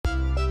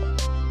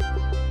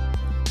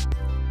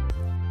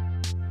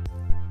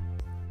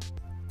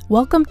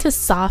Welcome to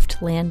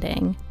Soft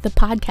Landing, the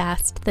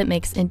podcast that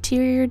makes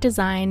interior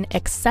design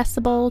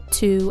accessible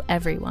to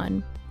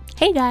everyone.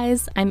 Hey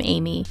guys, I'm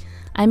Amy.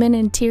 I'm an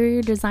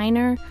interior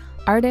designer,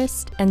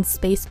 artist, and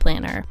space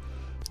planner.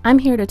 I'm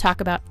here to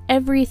talk about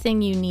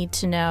everything you need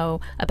to know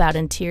about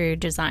interior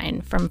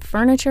design, from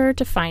furniture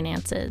to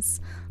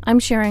finances. I'm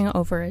sharing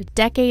over a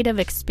decade of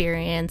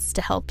experience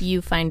to help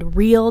you find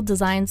real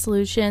design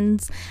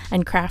solutions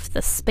and craft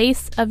the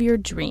space of your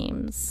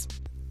dreams.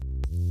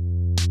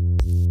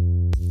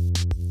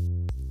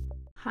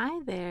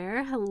 Hi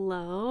there,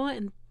 hello,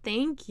 and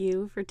thank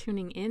you for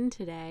tuning in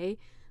today.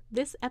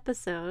 This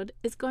episode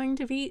is going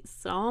to be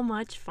so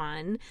much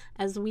fun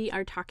as we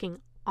are talking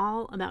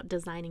all about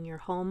designing your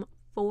home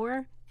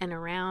for and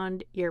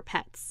around your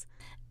pets.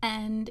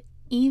 And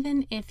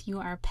even if you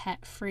are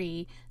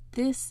pet-free,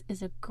 this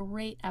is a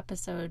great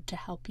episode to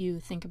help you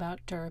think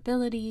about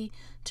durability,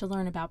 to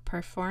learn about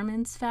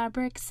performance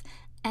fabrics,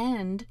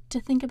 and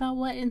to think about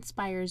what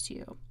inspires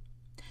you.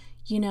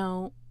 You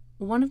know,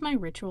 one of my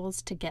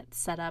rituals to get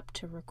set up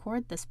to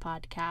record this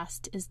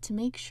podcast is to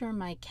make sure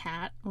my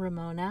cat,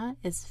 Ramona,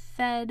 is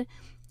fed,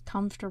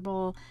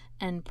 comfortable,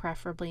 and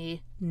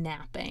preferably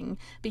napping.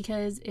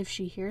 Because if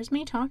she hears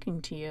me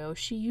talking to you,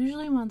 she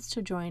usually wants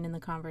to join in the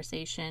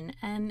conversation,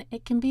 and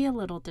it can be a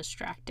little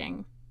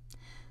distracting.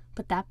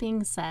 But that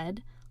being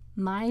said,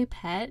 my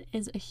pet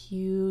is a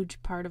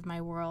huge part of my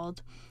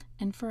world,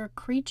 and for a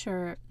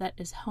creature that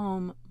is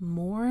home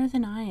more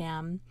than I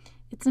am,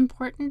 it's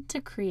important to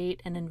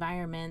create an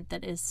environment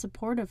that is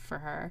supportive for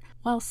her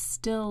while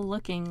still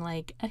looking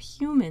like a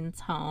human's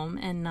home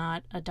and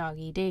not a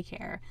doggy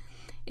daycare.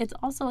 It's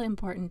also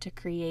important to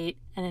create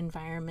an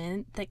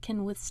environment that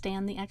can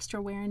withstand the extra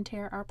wear and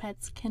tear our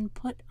pets can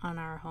put on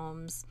our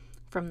homes,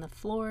 from the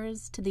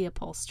floors to the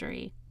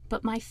upholstery.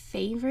 But my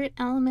favorite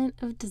element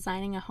of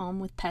designing a home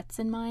with pets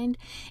in mind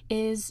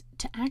is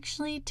to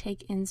actually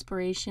take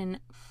inspiration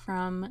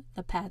from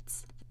the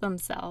pets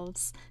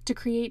themselves to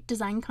create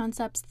design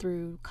concepts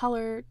through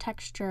color,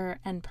 texture,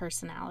 and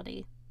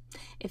personality.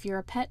 If you're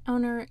a pet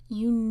owner,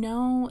 you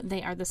know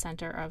they are the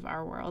center of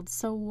our world,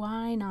 so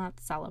why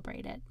not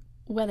celebrate it?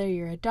 Whether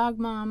you're a dog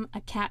mom,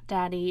 a cat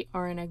daddy,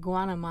 or an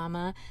iguana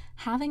mama,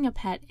 having a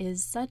pet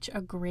is such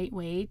a great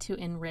way to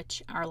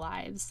enrich our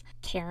lives.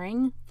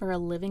 Caring for a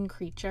living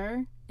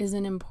creature is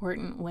an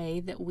important way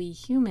that we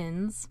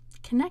humans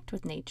connect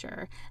with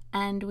nature,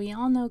 and we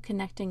all know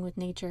connecting with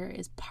nature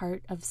is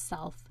part of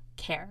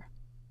self-care.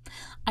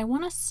 I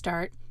want to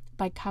start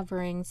by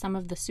covering some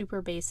of the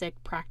super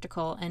basic,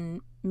 practical,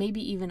 and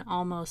maybe even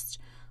almost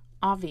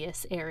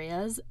obvious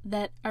areas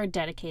that are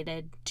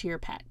dedicated to your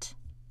pet.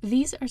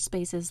 These are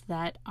spaces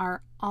that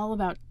are all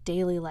about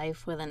daily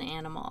life with an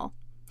animal.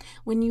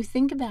 When you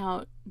think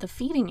about the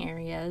feeding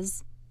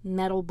areas,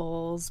 metal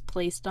bowls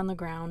placed on the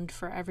ground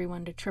for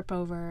everyone to trip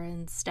over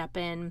and step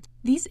in,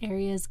 these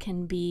areas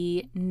can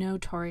be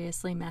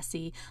notoriously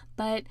messy,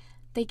 but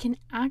they can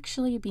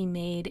actually be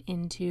made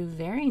into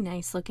very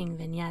nice looking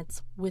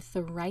vignettes with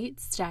the right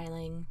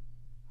styling.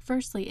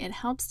 Firstly, it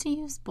helps to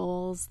use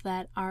bowls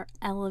that are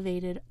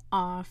elevated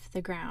off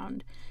the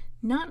ground.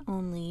 Not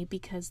only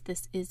because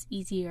this is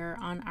easier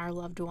on our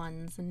loved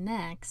ones'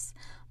 necks,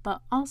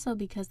 but also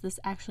because this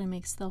actually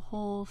makes the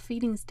whole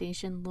feeding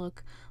station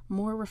look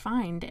more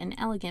refined and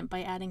elegant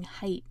by adding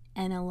height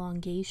and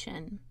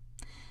elongation.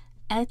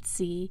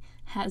 Etsy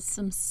has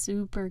some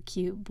super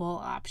cute bowl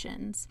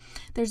options.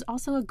 There's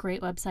also a great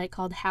website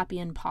called Happy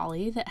and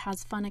Polly that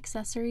has fun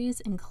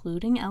accessories,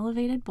 including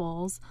elevated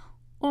bowls,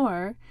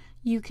 or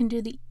you can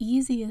do the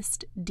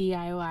easiest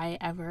DIY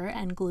ever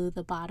and glue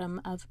the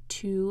bottom of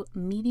 2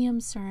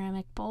 medium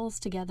ceramic bowls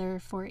together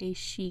for a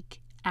chic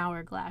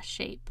hourglass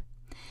shape.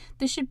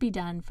 This should be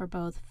done for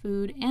both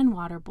food and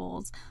water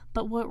bowls,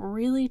 but what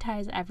really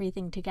ties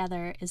everything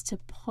together is to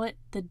put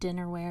the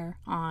dinnerware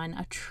on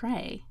a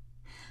tray.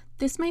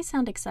 This may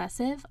sound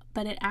excessive,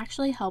 but it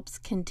actually helps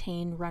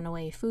contain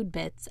runaway food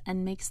bits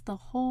and makes the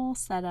whole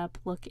setup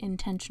look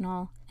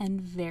intentional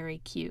and very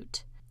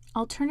cute.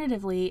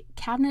 Alternatively,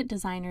 cabinet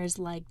designers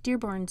like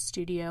Dearborn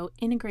Studio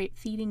integrate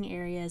feeding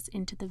areas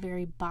into the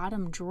very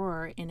bottom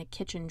drawer in a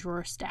kitchen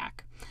drawer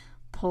stack.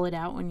 Pull it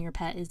out when your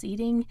pet is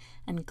eating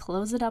and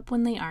close it up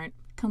when they aren't.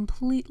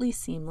 Completely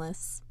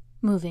seamless.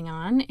 Moving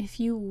on, if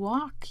you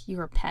walk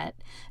your pet,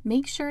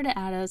 make sure to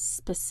add a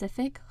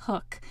specific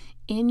hook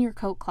in your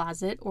coat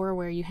closet or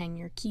where you hang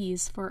your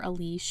keys for a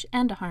leash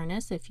and a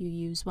harness if you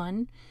use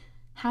one.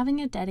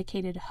 Having a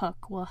dedicated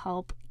hook will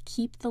help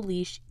keep the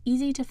leash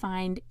easy to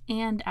find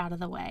and out of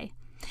the way.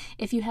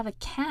 If you have a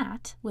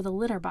cat with a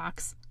litter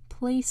box,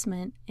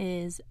 placement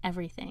is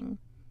everything.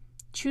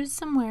 Choose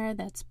somewhere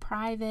that's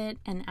private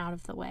and out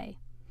of the way.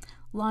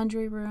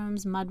 Laundry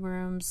rooms, mud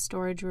rooms,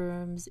 storage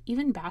rooms,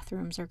 even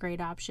bathrooms are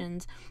great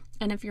options.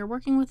 And if you're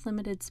working with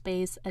limited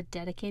space, a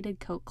dedicated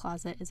coat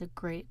closet is a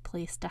great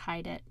place to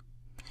hide it.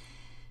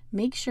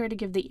 Make sure to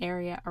give the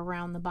area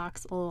around the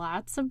box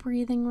lots of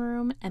breathing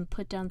room and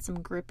put down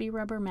some grippy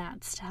rubber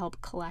mats to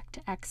help collect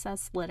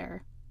excess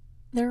litter.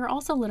 There are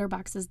also litter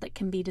boxes that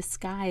can be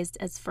disguised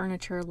as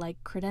furniture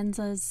like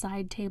credenzas,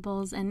 side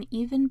tables, and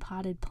even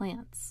potted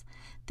plants.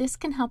 This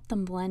can help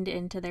them blend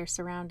into their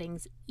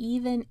surroundings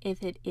even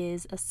if it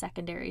is a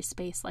secondary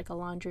space like a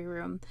laundry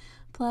room.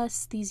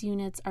 Plus, these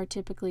units are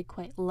typically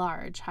quite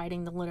large,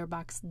 hiding the litter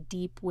box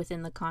deep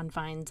within the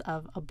confines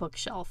of a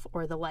bookshelf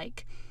or the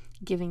like,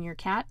 giving your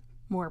cat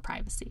more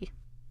privacy.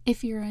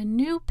 If you're a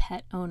new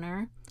pet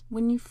owner,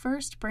 when you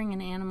first bring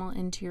an animal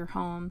into your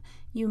home,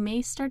 you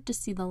may start to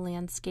see the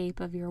landscape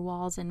of your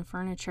walls and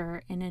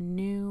furniture in a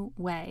new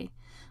way.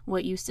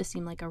 What used to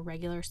seem like a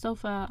regular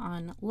sofa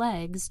on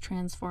legs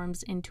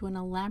transforms into an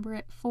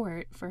elaborate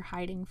fort for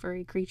hiding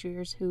furry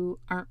creatures who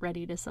aren't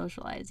ready to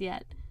socialize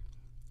yet.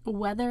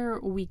 Whether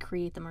we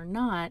create them or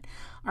not,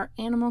 our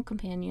animal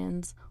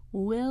companions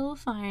will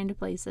find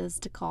places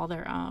to call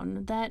their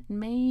own that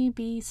may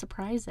be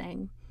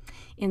surprising.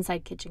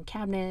 Inside kitchen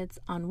cabinets,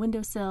 on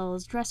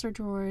windowsills, dresser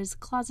drawers,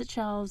 closet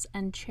shelves,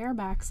 and chair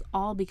backs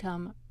all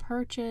become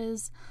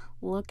perches,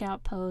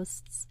 lookout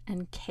posts,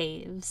 and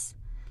caves.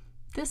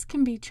 This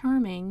can be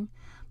charming,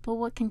 but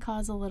what can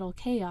cause a little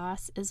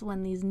chaos is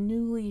when these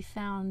newly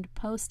found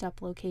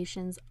post-up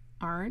locations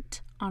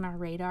aren't on our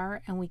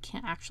radar and we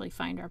can't actually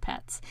find our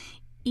pets,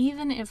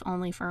 even if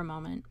only for a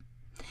moment.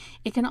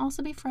 It can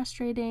also be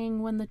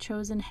frustrating when the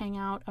chosen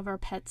hangout of our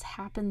pets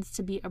happens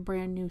to be a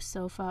brand new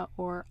sofa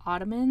or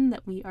ottoman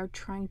that we are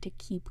trying to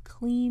keep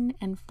clean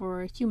and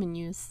for human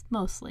use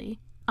mostly.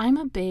 I'm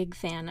a big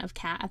fan of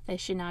cat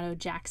aficionado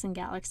Jackson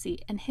Galaxy,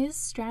 and his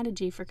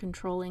strategy for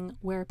controlling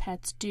where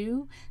pets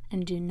do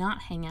and do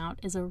not hang out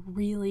is a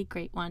really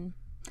great one.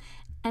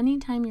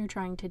 Anytime you're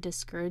trying to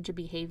discourage a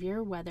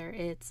behavior, whether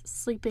it's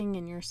sleeping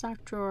in your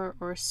sock drawer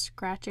or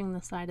scratching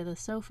the side of the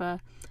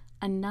sofa,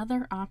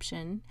 another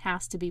option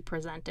has to be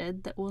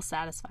presented that will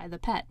satisfy the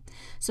pet.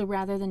 So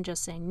rather than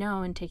just saying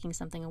no and taking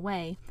something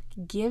away,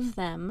 give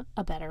them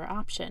a better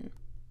option.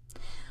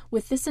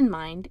 With this in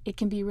mind, it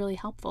can be really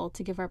helpful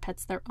to give our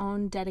pets their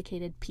own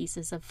dedicated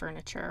pieces of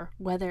furniture,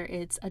 whether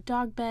it's a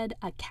dog bed,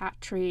 a cat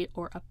tree,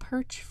 or a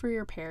perch for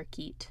your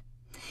parakeet.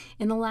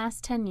 In the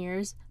last 10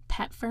 years,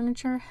 pet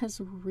furniture has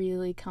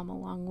really come a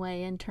long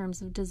way in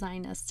terms of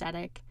design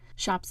aesthetic.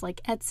 Shops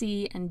like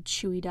Etsy and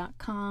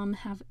Chewy.com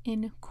have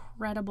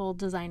incredible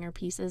designer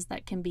pieces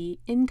that can be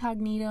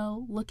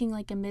incognito, looking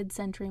like a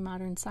mid-century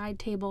modern side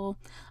table,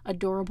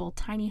 adorable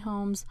tiny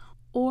homes,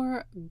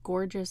 or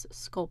gorgeous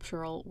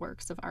sculptural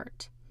works of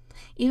art.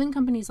 Even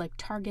companies like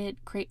Target,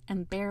 Crate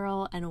and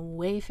Barrel, and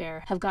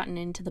Wayfair have gotten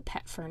into the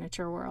pet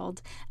furniture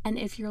world. And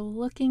if you're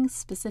looking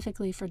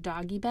specifically for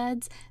doggy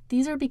beds,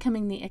 these are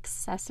becoming the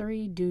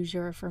accessory du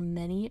jour for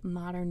many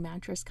modern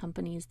mattress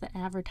companies that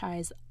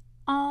advertise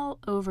all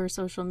over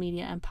social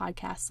media and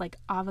podcasts like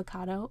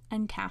Avocado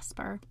and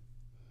Casper.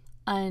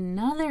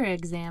 Another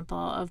example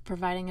of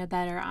providing a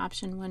better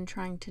option when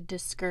trying to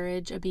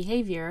discourage a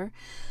behavior,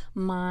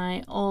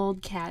 my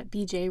old cat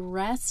BJ,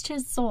 rest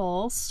his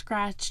soul,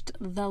 scratched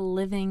the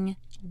living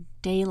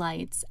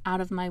daylights out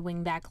of my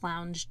wingback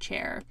lounge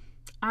chair.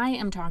 I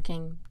am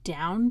talking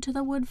down to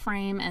the wood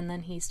frame, and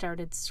then he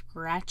started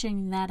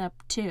scratching that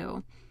up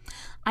too.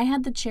 I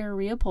had the chair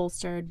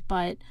reupholstered,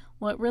 but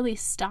what really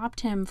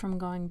stopped him from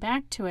going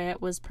back to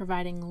it was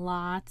providing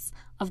lots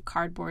of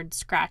cardboard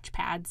scratch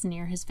pads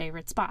near his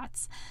favorite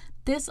spots.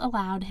 This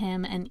allowed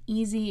him an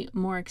easy,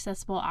 more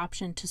accessible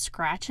option to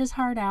scratch his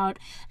heart out,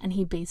 and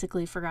he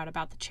basically forgot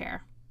about the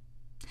chair.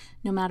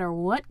 No matter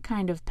what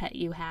kind of pet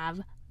you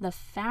have, the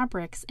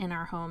fabrics in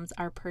our homes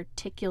are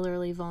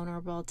particularly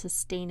vulnerable to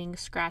staining,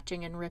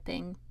 scratching, and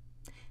ripping.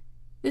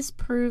 This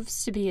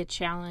proves to be a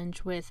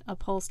challenge with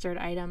upholstered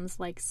items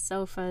like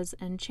sofas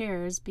and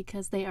chairs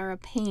because they are a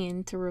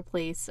pain to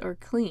replace or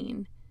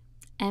clean.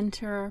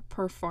 Enter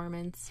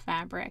performance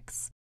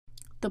fabrics.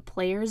 The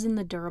players in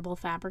the durable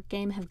fabric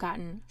game have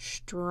gotten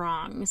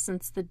strong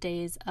since the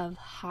days of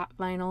hot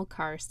vinyl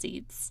car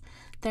seats.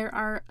 There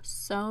are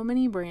so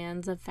many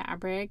brands of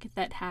fabric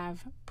that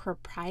have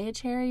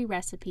proprietary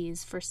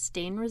recipes for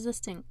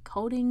stain-resistant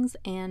coatings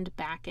and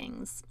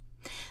backings.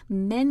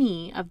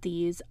 Many of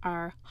these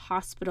are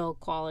hospital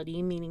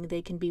quality, meaning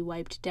they can be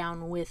wiped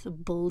down with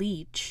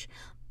bleach,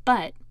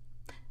 but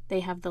they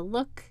have the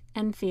look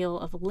and feel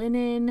of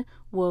linen,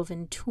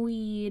 woven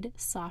tweed,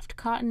 soft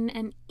cotton,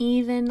 and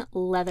even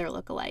leather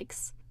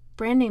lookalikes.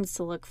 Brand names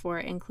to look for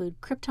include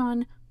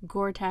Krypton,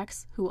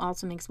 Gore-Tex, who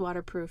also makes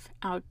waterproof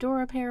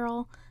outdoor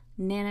apparel,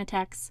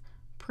 Nanotex,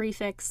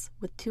 Prefix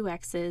with 2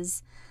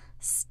 X's,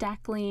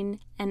 Stackline,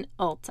 and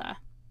Ulta.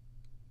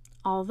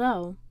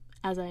 Although,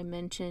 as I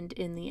mentioned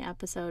in the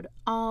episode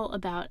all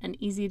about an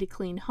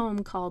easy-to-clean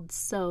home called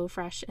So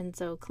Fresh and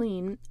So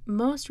Clean,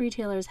 most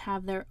retailers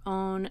have their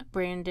own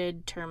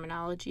branded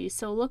terminology,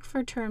 so look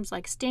for terms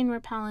like stain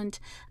repellent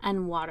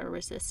and water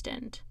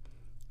resistant.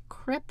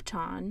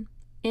 Krypton,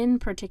 in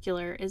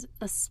particular, is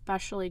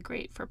especially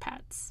great for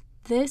pets.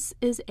 This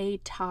is a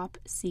top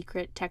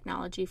secret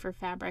technology for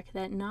fabric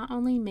that not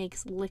only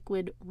makes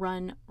liquid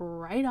run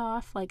right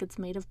off like it's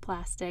made of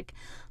plastic,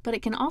 but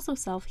it can also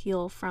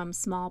self-heal from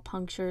small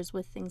punctures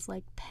with things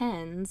like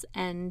pens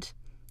and,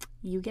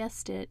 you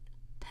guessed it,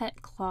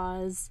 pet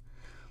claws,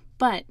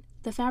 but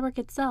the fabric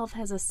itself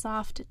has a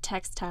soft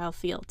textile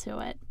feel to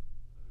it.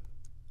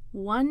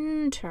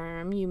 One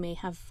term you may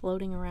have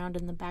floating around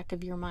in the back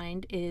of your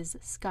mind is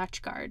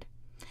Scotchgard.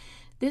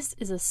 This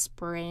is a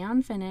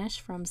spray-on finish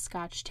from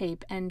Scotch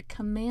Tape and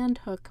command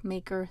hook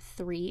maker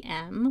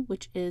 3M,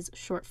 which is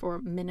short for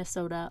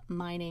Minnesota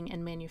Mining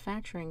and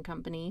Manufacturing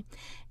Company,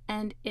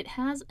 and it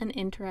has an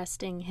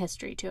interesting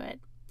history to it.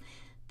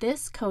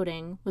 This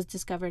coating was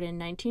discovered in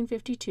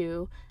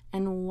 1952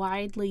 and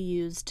widely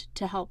used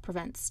to help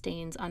prevent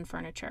stains on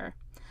furniture.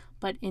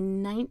 But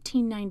in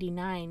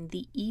 1999,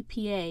 the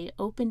EPA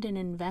opened an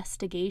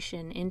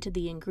investigation into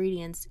the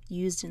ingredients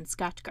used in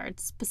Scotchgard,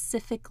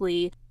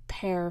 specifically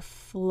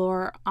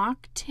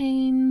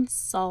perfluorooctane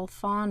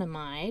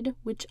sulfonamide,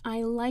 which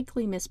I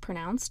likely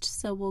mispronounced,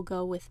 so we'll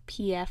go with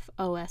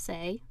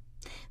PFOSA.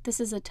 This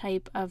is a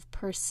type of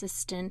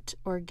persistent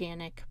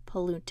organic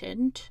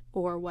pollutant,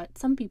 or what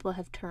some people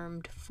have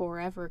termed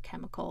forever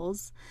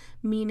chemicals,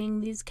 meaning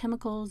these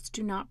chemicals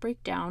do not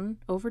break down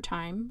over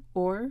time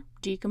or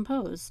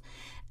decompose,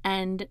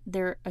 and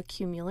their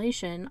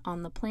accumulation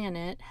on the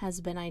planet has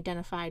been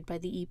identified by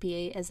the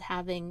EPA as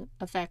having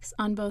effects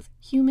on both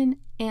human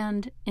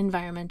and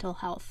environmental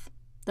health.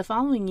 The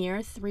following year,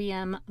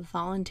 3M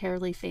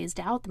voluntarily phased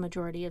out the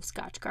majority of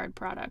Scotchgard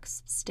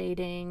products,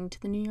 stating to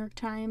the New York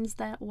Times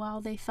that while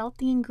they felt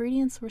the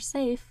ingredients were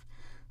safe,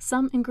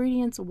 some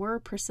ingredients were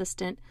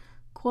persistent,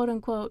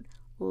 quote-unquote,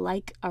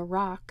 like a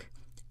rock,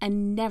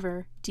 and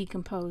never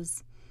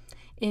decompose.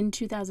 In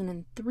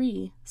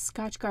 2003,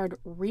 Scotchgard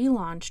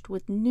relaunched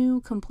with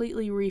new,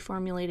 completely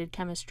reformulated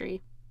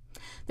chemistry.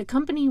 The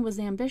company was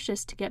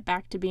ambitious to get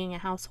back to being a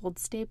household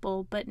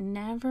staple, but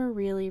never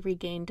really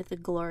regained the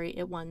glory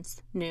it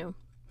once knew.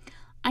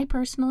 I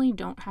personally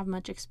don't have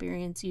much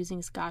experience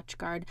using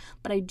Scotchgard,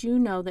 but I do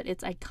know that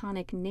its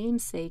iconic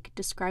namesake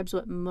describes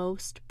what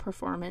most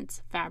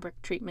performance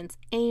fabric treatments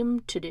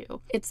aim to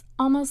do. It's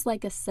almost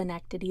like a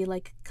Synecdoche,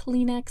 like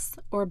Kleenex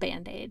or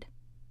Band-Aid.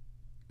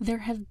 There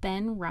have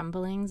been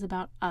rumblings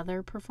about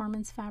other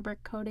performance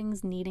fabric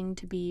coatings needing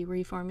to be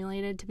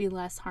reformulated to be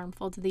less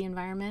harmful to the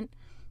environment.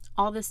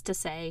 All this to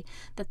say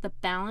that the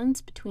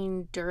balance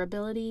between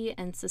durability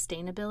and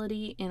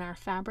sustainability in our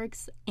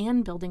fabrics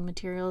and building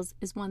materials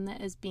is one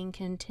that is being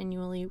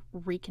continually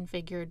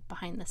reconfigured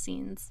behind the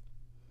scenes.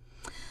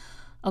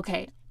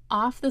 Okay,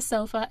 off the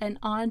sofa and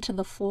onto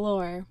the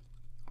floor.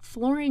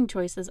 Flooring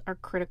choices are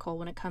critical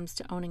when it comes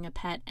to owning a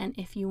pet, and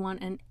if you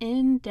want an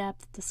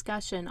in-depth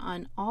discussion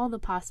on all the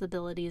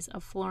possibilities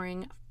of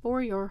flooring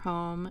for your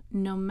home,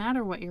 no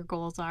matter what your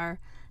goals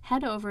are,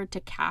 head over to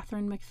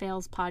Catherine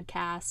McPhail's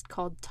podcast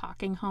called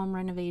Talking Home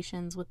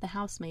Renovations with the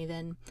House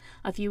Maven.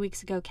 A few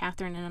weeks ago,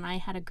 Catherine and I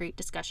had a great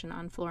discussion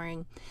on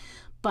flooring.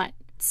 But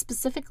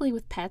specifically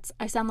with pets,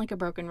 I sound like a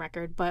broken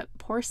record, but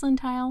porcelain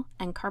tile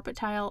and carpet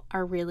tile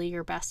are really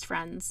your best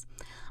friends.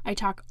 I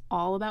talk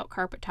all about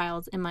carpet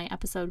tiles in my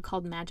episode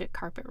called Magic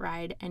Carpet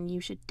Ride, and you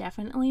should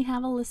definitely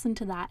have a listen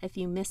to that if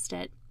you missed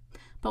it.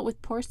 But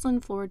with porcelain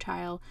floor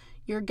tile,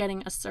 you're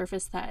getting a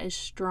surface that is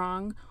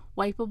strong,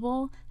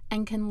 wipeable,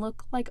 and can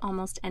look like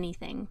almost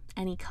anything.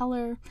 Any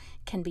color,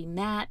 can be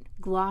matte,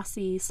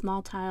 glossy,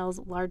 small tiles,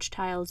 large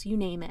tiles, you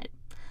name it.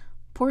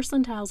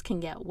 Porcelain tiles can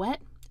get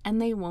wet,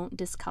 and they won't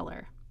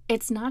discolor.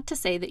 It's not to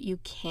say that you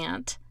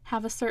can't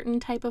have a certain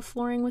type of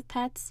flooring with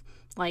pets,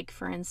 like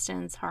for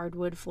instance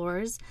hardwood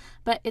floors,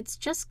 but it's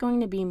just going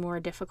to be more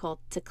difficult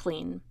to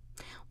clean.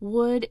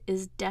 Wood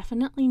is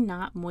definitely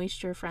not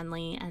moisture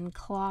friendly, and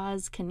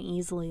claws can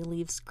easily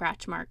leave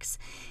scratch marks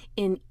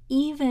in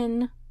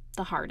even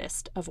the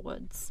hardest of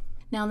woods.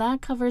 Now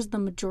that covers the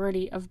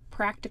majority of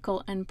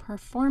practical and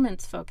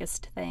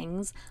performance-focused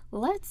things.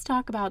 Let's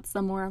talk about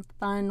some more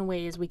fun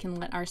ways we can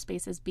let our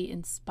spaces be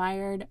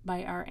inspired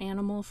by our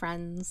animal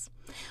friends.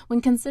 When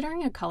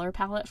considering a color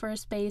palette for a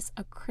space,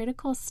 a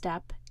critical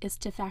step is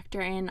to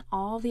factor in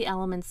all the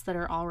elements that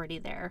are already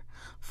there.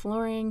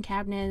 Flooring,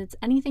 cabinets,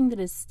 anything that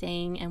is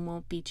staying and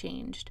won't be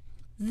changed.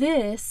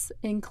 This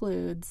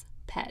includes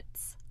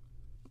pets.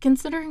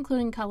 Consider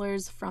including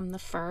colors from the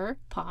fur,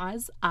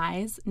 paws,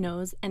 eyes,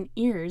 nose, and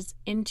ears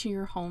into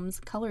your home's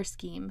color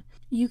scheme.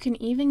 You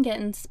can even get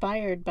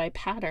inspired by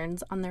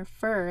patterns on their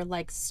fur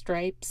like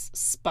stripes,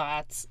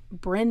 spots,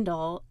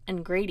 brindle,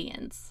 and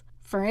gradients.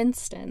 For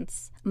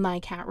instance, my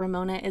cat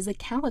Ramona is a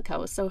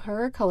calico, so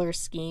her color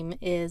scheme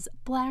is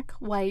black,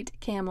 white,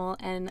 camel,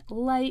 and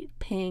light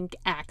pink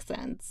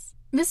accents.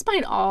 This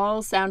might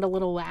all sound a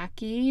little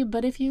wacky,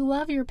 but if you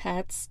love your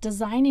pets,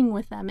 designing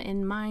with them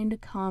in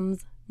mind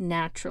comes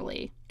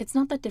naturally. It's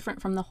not that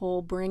different from the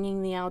whole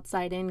bringing the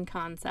outside in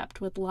concept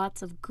with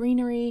lots of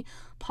greenery,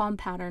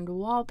 palm-patterned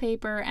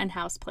wallpaper, and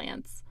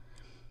houseplants.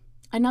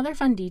 Another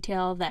fun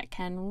detail that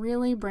can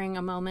really bring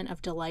a moment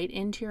of delight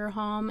into your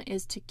home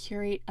is to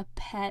curate a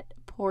pet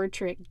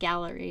portrait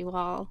gallery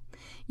wall.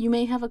 You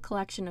may have a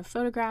collection of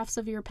photographs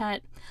of your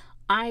pet.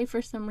 I,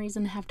 for some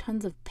reason, have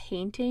tons of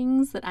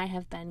paintings that I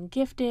have been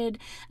gifted,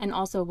 and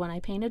also one I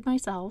painted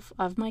myself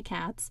of my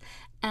cats,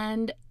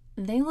 and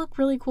they look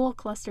really cool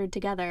clustered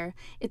together.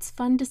 It's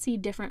fun to see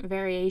different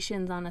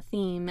variations on a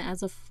theme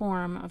as a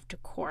form of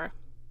decor.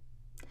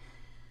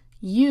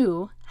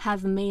 You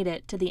have made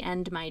it to the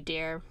end, my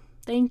dear.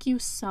 Thank you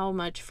so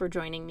much for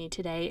joining me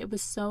today. It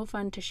was so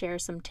fun to share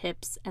some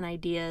tips and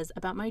ideas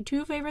about my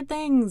two favorite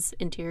things,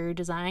 interior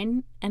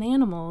design and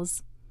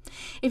animals.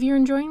 If you're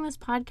enjoying this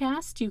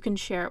podcast, you can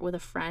share it with a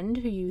friend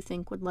who you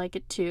think would like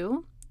it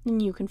too.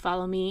 And you can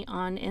follow me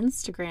on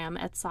Instagram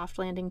at Soft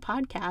Landing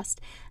Podcast.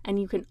 And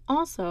you can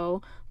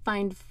also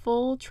find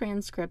full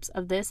transcripts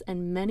of this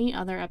and many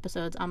other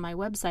episodes on my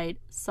website,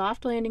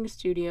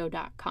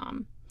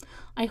 softlandingstudio.com.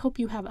 I hope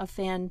you have a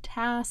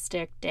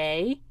fantastic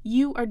day.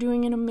 You are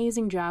doing an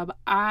amazing job.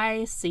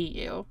 I see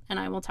you, and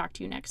I will talk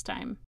to you next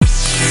time.